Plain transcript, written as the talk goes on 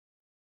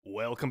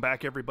Welcome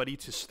back, everybody,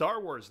 to Star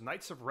Wars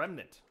Knights of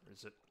Remnant. Or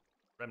is it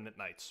Remnant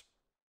Knights?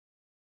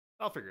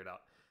 I'll figure it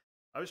out.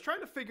 I was trying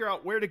to figure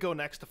out where to go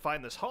next to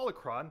find this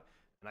holocron,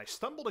 and I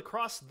stumbled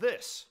across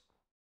this.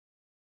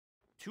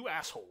 Two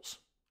assholes.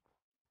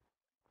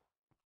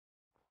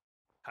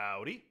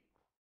 Howdy.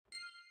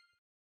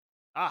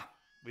 Ah,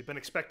 we've been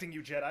expecting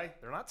you, Jedi.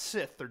 They're not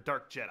Sith, they're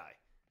Dark Jedi.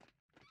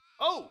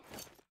 Oh!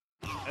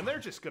 And they're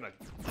just gonna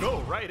go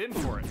right in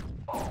for it.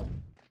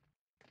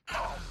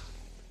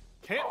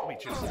 Can't we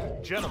just,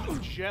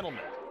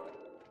 gentlemen.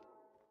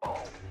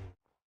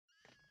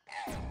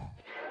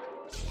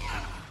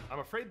 I'm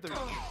afraid they're...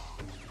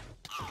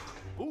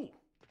 Ooh.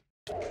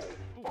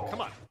 Ooh,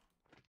 come on.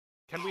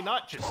 Can we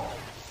not just...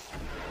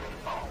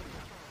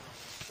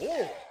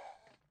 Oh!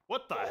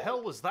 What the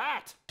hell was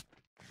that?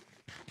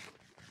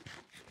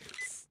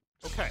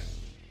 Okay.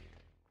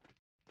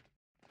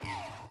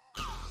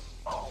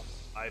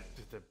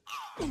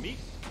 The meat...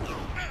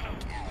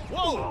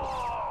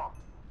 Whoa!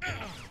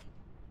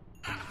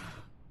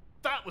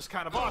 That was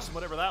kind of awesome,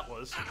 whatever that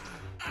was.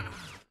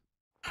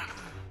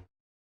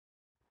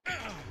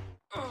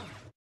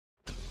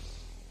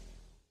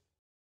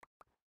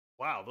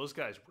 Wow, those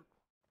guys were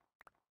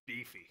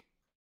beefy.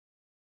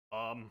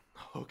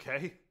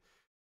 Okay.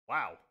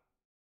 Wow.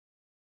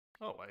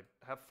 Oh, I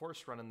have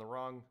Force Run in the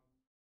wrong...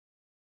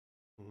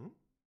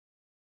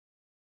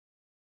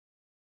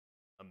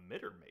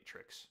 Emitter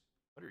matrix.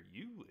 What are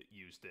you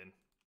used in?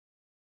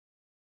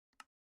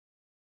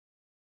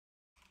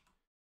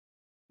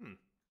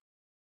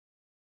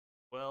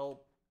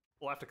 Well,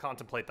 we'll have to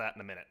contemplate that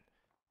in a minute.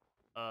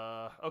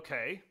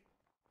 Okay.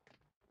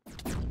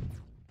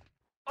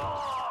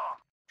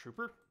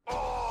 Trooper?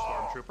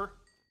 Stormtrooper?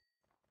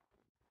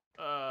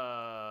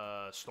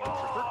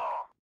 Stormtrooper?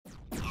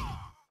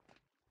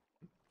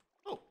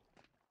 Oh,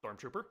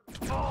 Stormtrooper.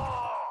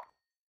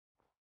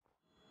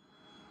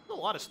 A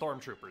lot of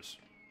Stormtroopers.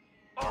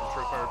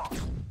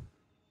 Stormtrooper.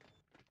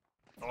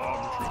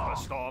 Stormtrooper,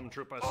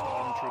 Stormtrooper,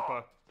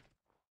 Stormtrooper.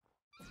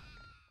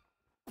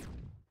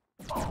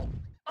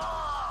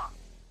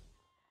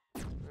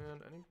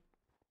 And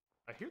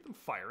I hear them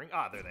firing.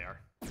 Ah, there they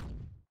are.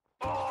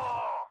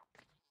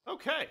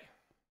 Okay.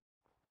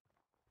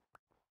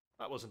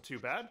 That wasn't too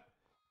bad.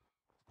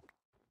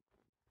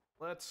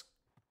 Let's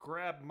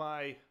grab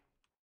my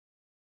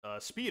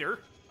speeder.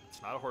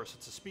 It's not a horse,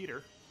 it's a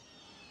speeder.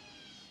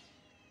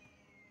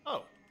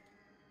 Oh.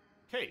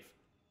 Cave.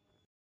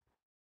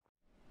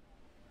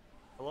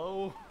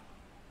 Hello?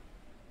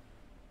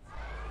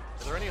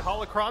 Are there any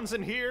holocrons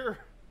in here?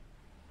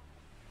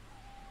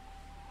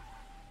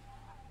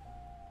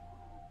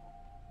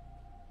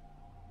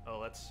 Oh,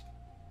 let's...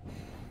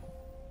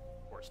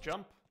 Horse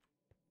jump.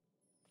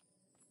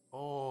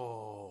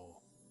 Oh.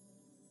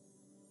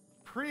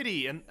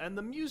 Pretty, and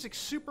the music's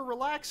super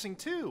relaxing,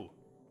 too.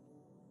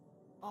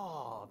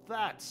 Oh,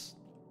 that's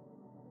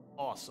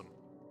awesome.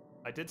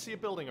 I did see a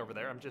building over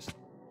there. I'm just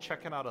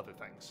checking out other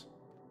things.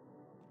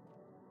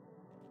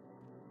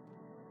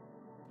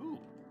 Ooh.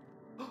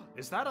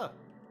 Is that a...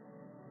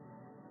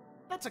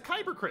 That's a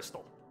kyber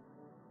crystal.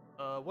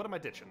 What am I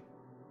ditching?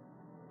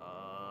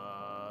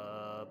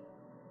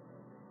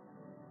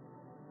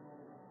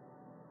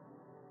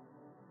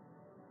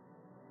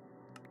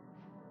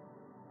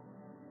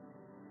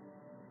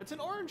 It's an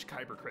orange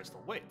kyber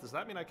crystal. Wait, does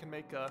that mean I can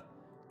make Let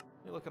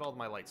me look at all of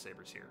my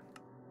lightsabers here.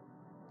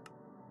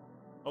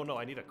 Oh no,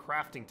 I need a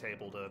crafting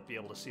table to be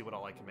able to see what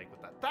all I can make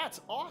with that. That's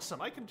awesome!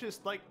 I can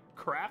just, like,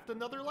 craft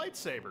another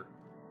lightsaber.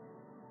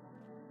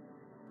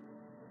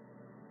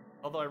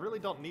 Although I really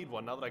don't need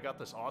one now that I got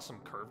this awesome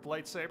curved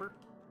lightsaber.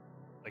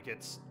 Like,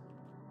 it's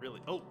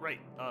really... Oh,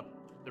 right.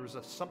 There was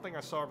something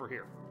I saw over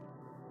here.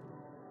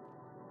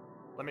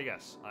 Let me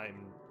guess.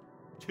 I'm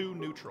too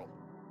neutral.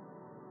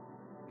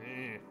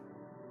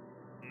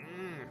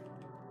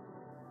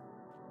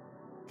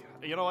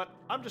 You know what?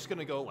 I'm just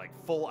gonna go, like,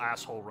 full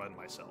asshole run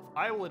myself.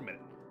 I will admit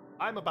it.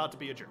 I'm about to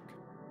be a jerk.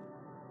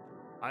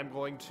 I'm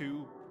going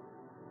to...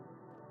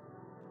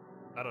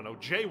 I don't know,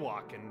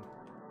 jaywalk and...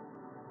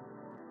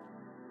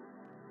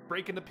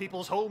 break into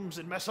people's homes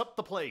and mess up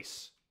the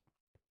place.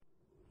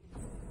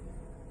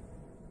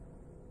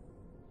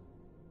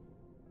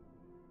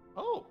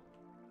 Oh.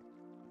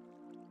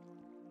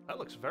 That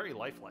looks very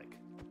lifelike.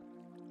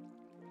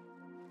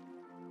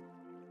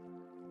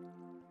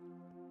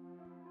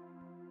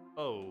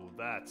 Oh,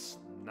 that's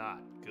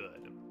not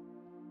good.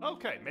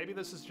 Okay, maybe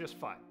this is just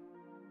fine.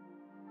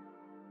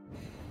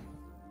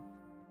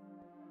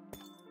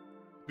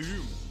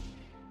 Boom.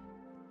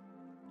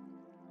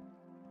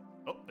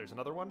 Oh, there's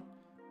another one.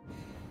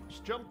 Force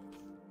jump.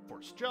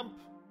 Force jump.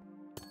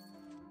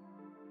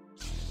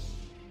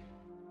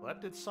 Well,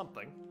 that did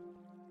something.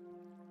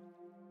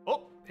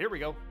 Oh, here we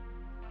go.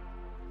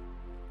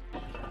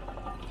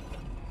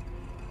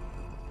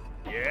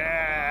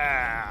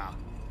 Yeah!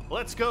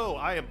 Let's go!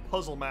 I am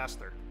Puzzle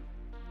Master.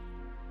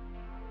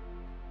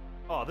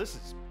 Oh, this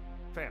is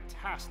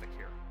fantastic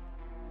here.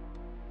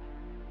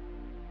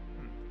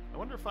 I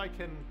wonder if I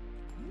can...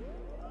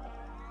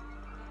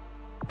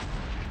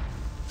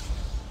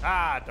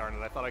 Ah, darn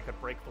it, I thought I could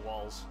break the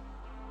walls.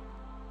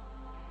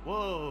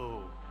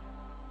 Whoa.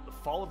 The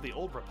fall of the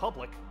Old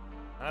Republic?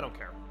 I don't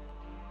care.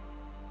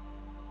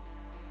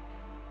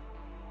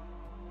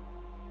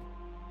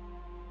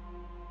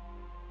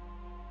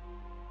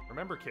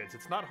 Remember, kids,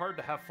 it's not hard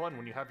to have fun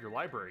when you have your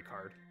library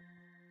card.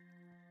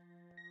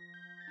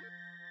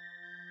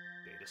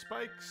 Data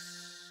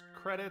spikes,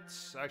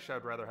 credits. Actually,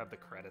 I'd rather have the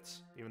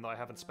credits, even though I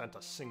haven't spent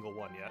a single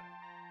one yet.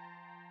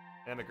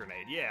 And a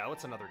grenade. Yeah,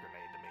 what's another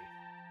grenade to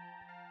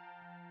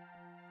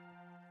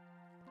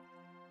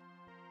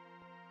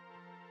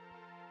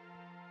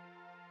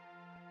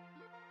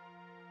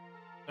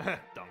me?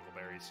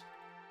 Dongleberries.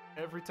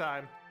 Every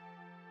time.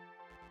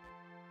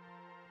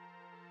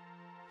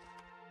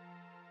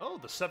 Oh,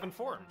 the 7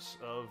 forms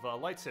of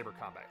lightsaber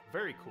combat.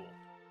 Very cool.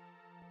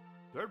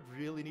 Do I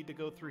really need to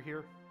go through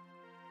here?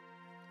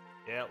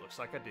 Yeah, it looks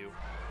like I do.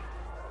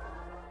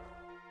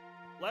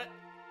 Let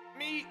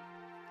me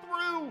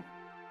through!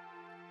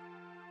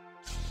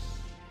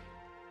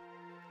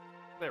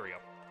 There we go.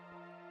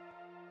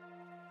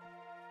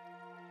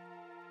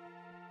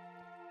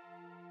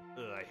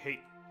 Ugh, I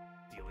hate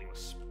dealing with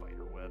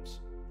spider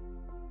webs.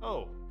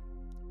 Oh.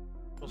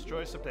 Most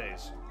joyous of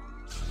days.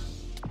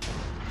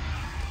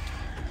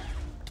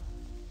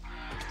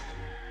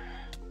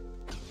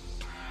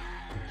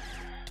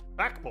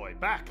 Back, boy,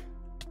 back!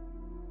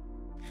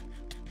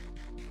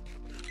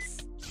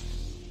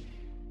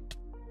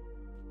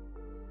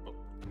 Oh,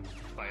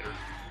 spider.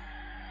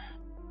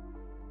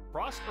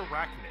 Frost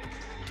Arachnid.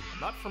 I'm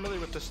not familiar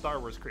with this Star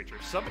Wars creature.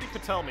 Somebody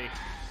could tell me.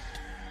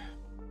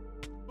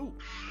 Ooh.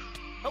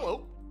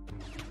 Hello.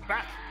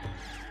 Back.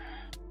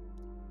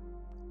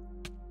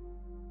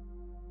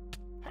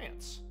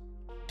 Pants.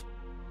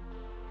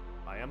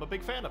 I am a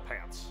big fan of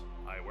pants.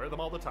 I wear them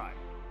all the time.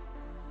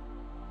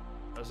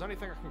 Is there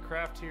anything I can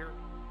craft here?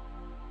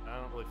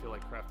 I don't really feel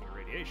like crafting a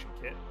radiation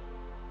kit.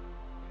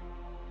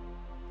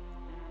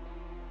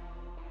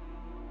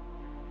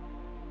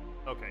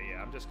 Okay,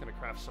 yeah, I'm just gonna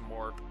craft some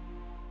more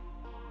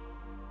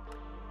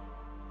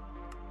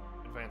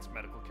advanced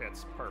medical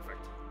kits.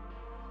 Perfect.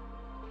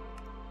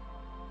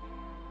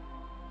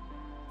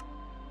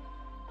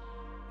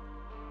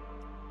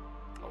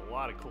 A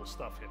lot of cool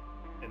stuff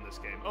in this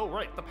game. Oh,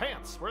 right, the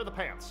pants! Where are the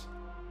pants?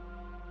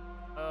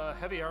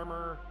 Heavy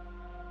armor...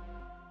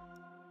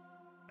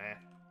 Eh.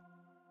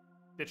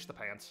 Ditch the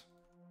pants.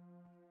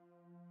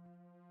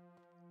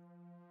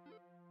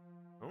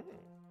 Ooh.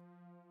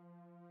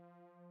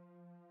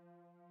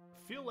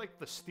 I feel like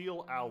the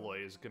steel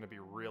alloy is going to be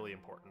really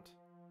important.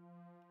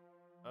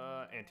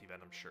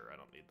 Anti-venom, sure, I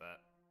don't need that.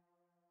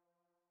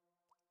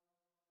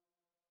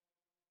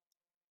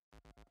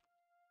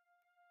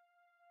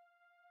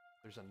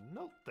 There's a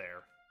note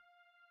there.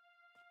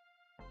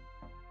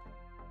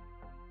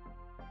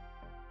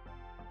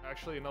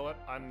 Actually, you know what?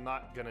 I'm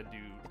not gonna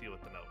deal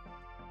with the note.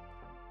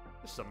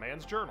 This is a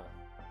man's journal.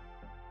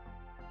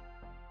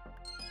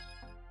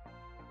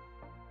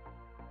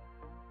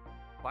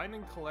 Find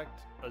and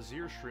collect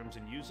Azir shrooms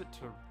and use it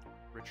to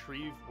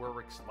retrieve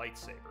Warwick's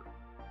lightsaber.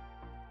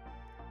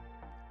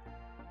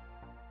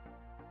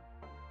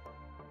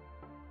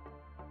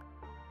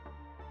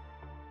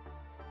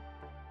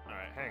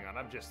 Alright, hang on.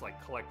 I'm just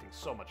like collecting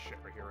so much shit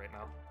right here right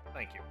now.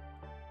 Thank you.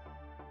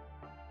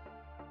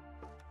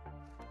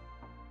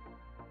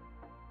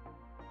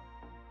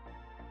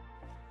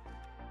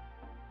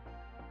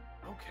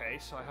 Okay,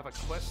 so I have a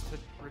quest to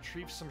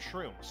retrieve some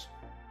shrooms.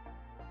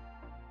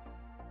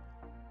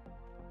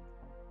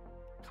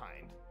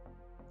 Kind.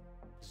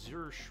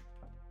 Zersh.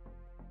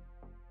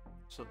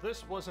 So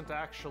this wasn't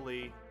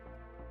actually...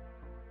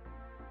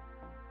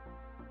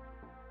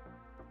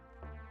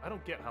 I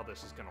don't get how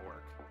this is gonna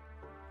work.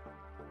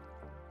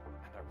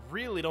 And I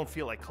really don't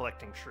feel like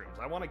collecting shrooms.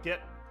 I want to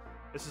get...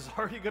 This is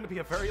already gonna be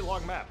a very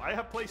long map. I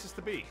have places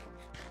to be.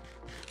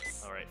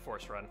 Alright,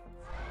 force run.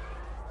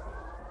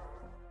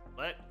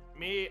 Let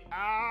me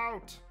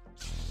out!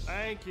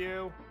 Thank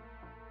you!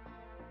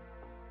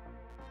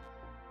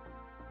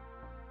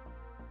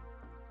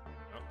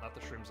 Oh, not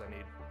the shrooms I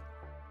need.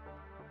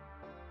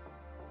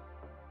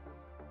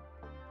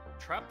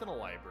 Trapped in a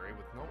library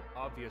with no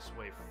obvious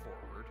way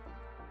forward.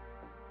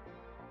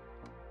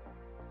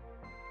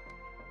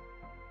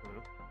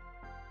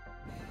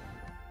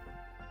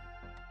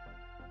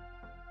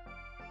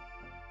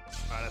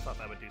 Alright, I thought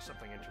that would do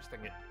something interesting.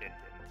 It didn't.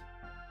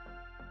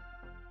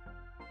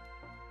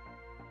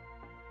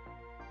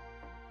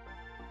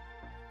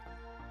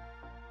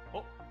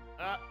 Oh,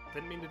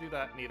 didn't mean to do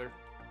that, neither.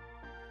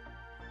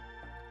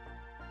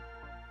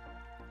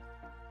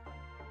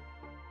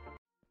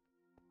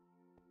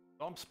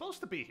 Well, I'm supposed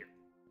to be here.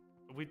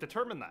 We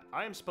determined that.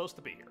 I am supposed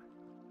to be here.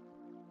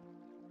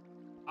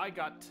 I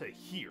got to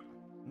here.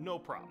 No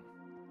problem.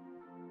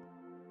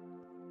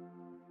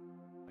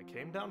 I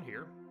came down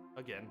here.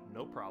 Again,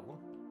 no problem.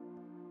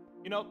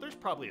 You know, there's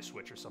probably a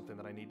switch or something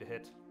that I need to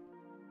hit.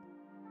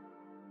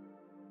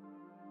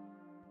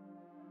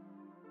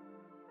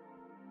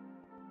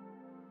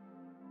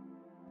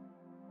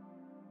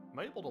 Am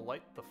I able to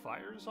light the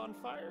fires on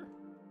fire?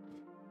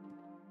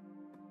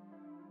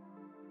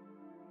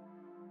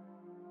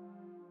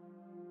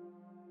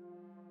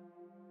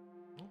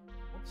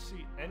 don't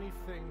see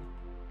anything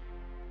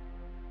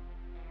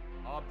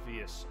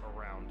obvious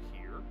around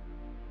here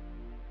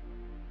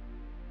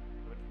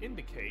that would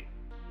indicate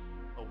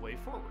a way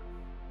forward.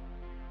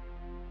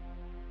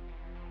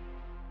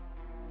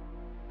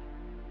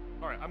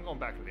 Alright, I'm going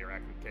back to the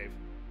Arachnid Cave.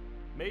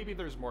 Maybe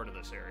there's more to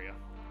this area.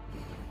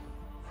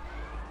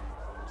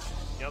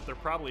 Yep, there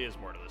probably is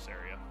more to this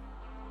area.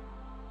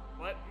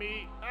 Let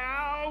me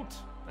out!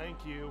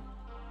 Thank you.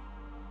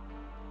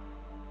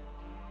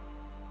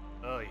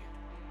 Ugh.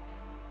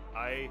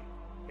 I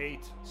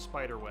hate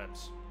spider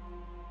webs.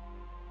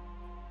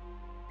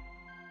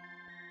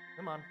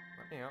 Come on,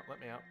 let me out, let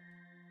me out.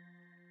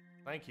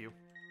 Thank you.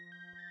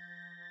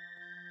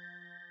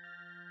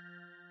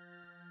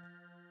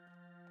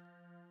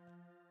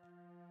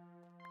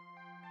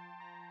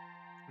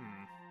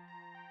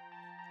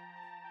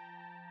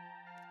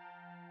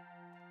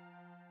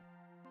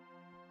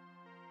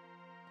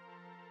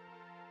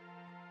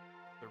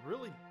 There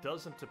really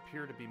doesn't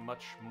appear to be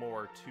much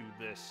more to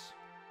this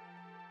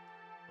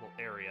little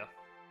area.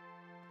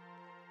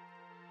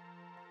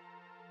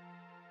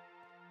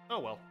 Oh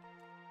well.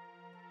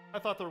 I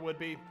thought there would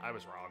be. I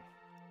was wrong.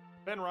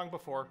 Been wrong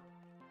before.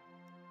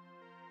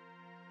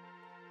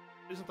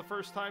 Isn't the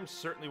first time,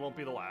 certainly won't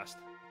be the last.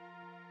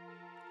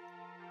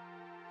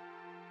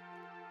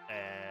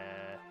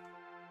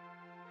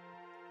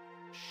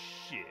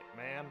 Shit,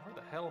 man. Where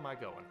the hell am I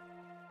going?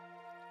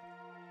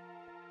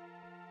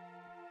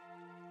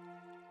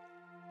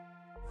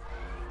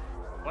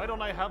 Why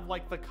don't I have,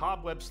 like, the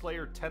Cobweb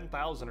Slayer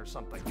 10,000 or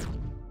something?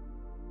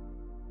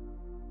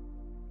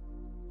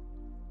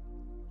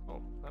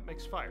 Oh, that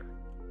makes fire.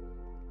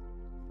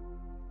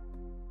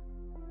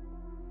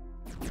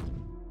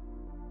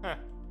 Huh.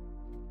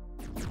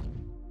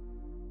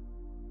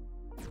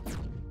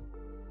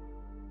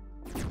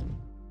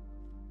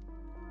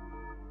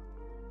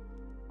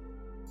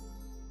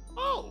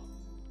 Oh!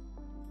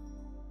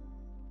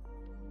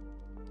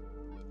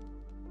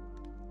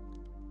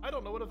 I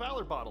don't know what a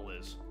Valor Bottle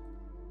is.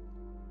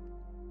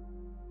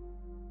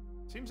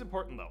 Seems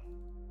important, though.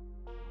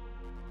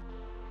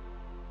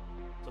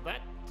 So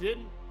that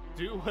didn't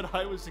do what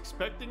I was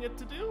expecting it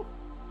to do?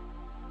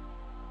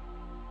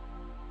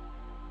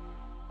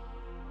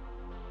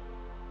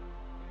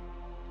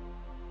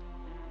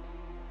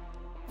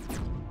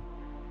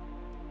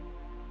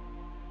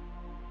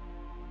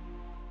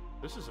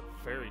 This is a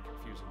very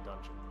confusing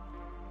dungeon.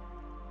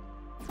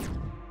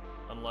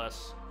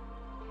 Unless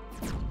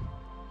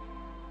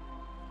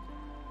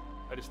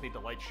I just need to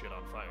light shit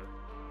on fire.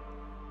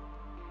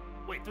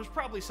 Wait, there's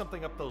probably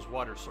something up those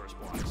water source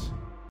blocks.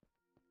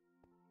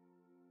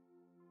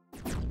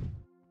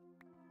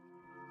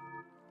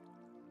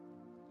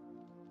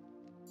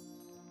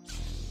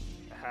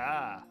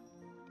 Aha!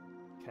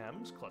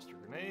 Chems, cluster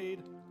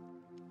grenade.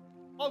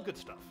 All good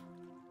stuff.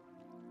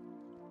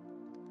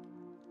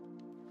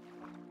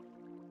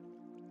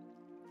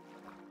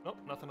 Nope,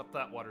 nothing up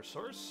that water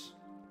source.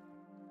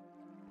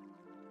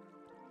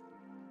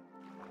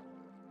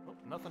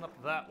 Nothing up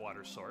that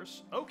water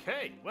source.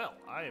 Okay, well,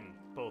 I am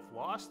both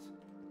lost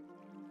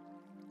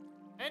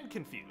and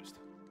confused.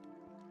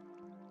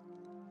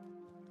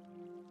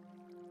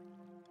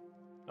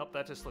 Nope,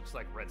 that just looks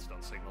like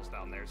redstone signals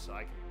down there, so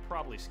I can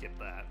probably skip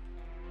that.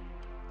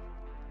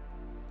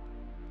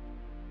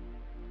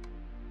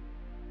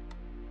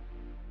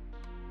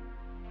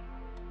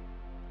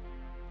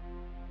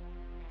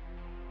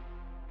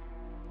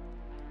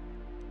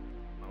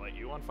 I'll light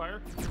you on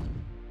fire?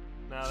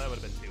 No, that would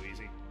have been too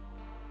easy.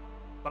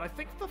 But I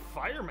think the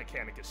fire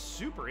mechanic is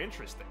super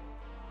interesting.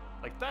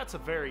 Like, that's a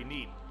very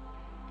neat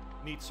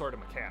sort of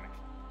mechanic.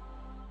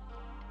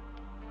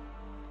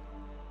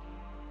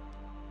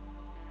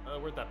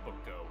 Where'd that book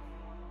go?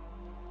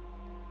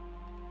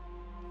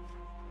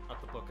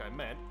 Not the book I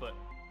meant, but...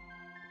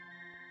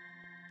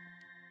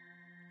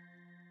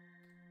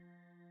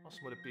 How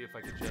awesome would it be if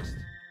I could just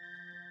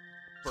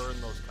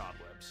burn those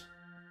cobwebs?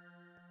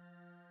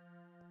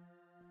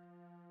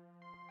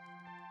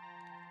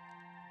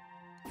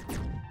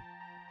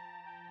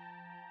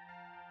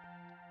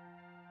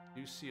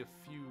 You see a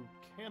few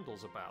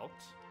candles about.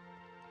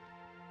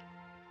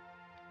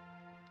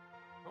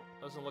 Oh,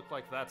 doesn't look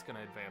like that's going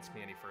to advance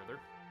me any further.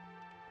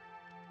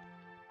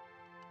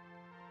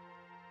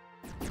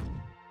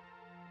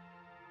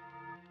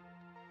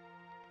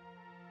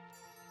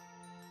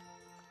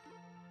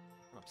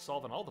 I'm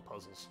solving all the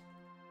puzzles.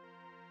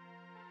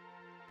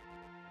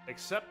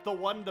 Except the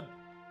one to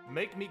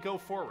make me go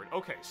forward.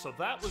 Okay, so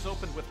that was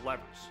opened with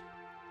levers.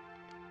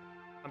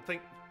 I'm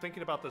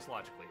thinking about this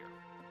logically here.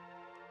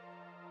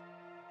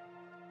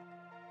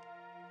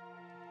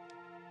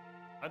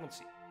 I don't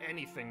see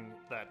anything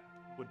that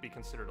would be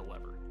considered a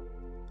lever.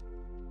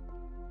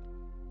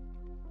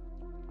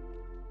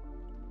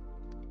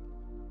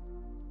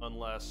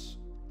 Unless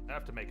I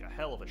have to make a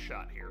hell of a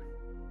shot here.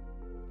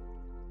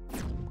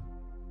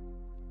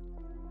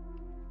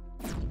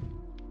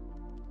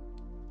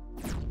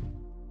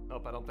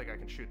 Nope, I don't think I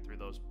can shoot through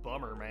those.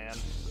 Bummer, man.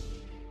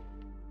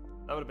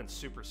 That would have been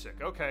super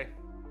sick. Okay.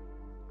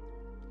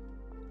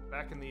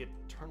 Back in the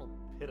Eternal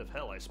pit of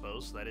hell, I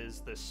suppose. That is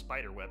this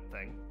spider web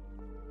thing.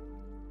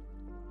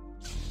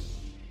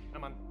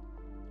 Come on.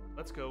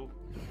 Let's go.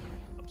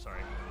 I'm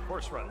sorry.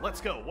 Horse run.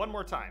 Let's go. One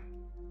more time.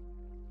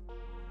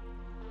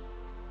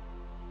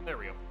 There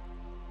we go.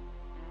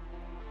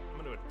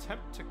 I'm going to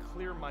attempt to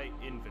clear my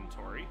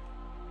inventory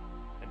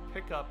and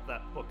pick up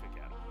that book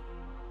again.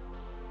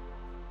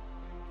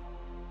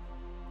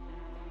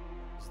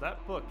 Because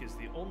that book is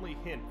the only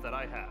hint that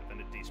I have, and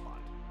it despawned.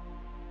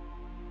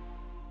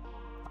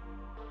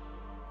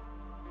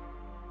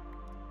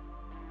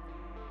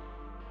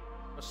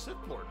 A Sith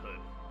Lord hood.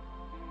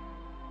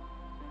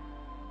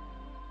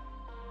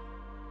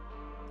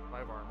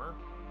 5 armor.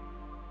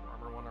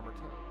 Armor 1, armor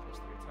 10. Plus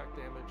 3 attack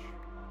damage.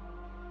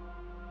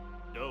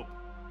 Dope.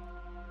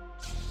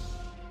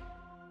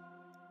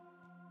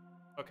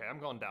 Okay, I'm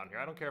going down here.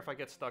 I don't care if I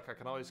get stuck. I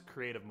can always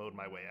creative mode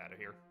my way out of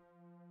here.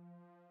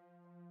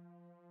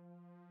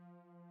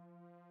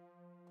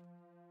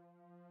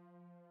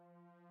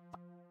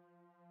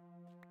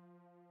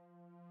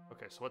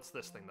 Okay, so what's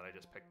this thing that I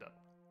just picked up?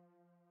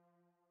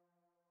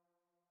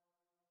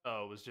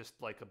 Oh, it was just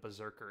like a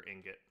berserker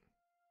ingot.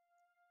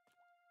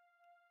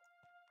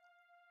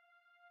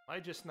 Am I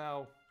just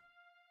now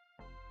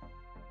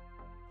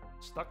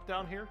stuck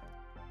down here?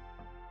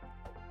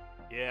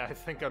 Yeah, I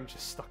think I'm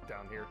just stuck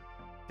down here.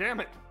 Damn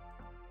it!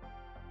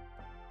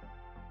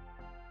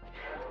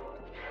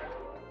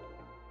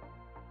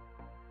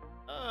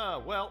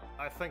 Well,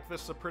 I think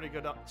this is a pretty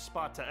good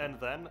spot to end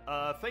then.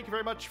 Thank you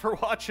very much for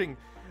watching,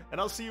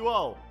 and I'll see you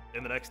all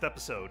in the next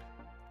episode.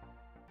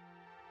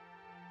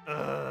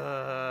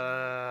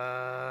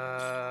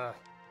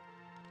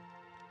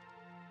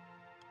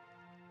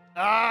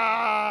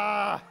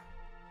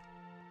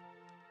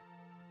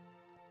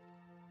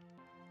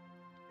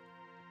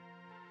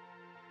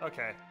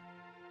 Okay.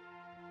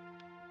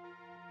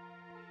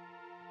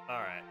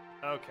 Alright.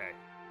 Okay.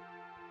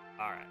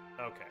 Alright.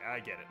 Okay. I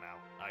get it now.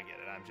 I get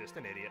it. I'm just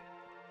an idiot.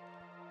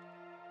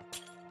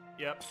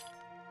 Yep.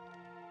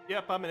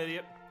 Yep, I'm an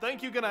idiot.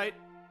 Thank you. Good night.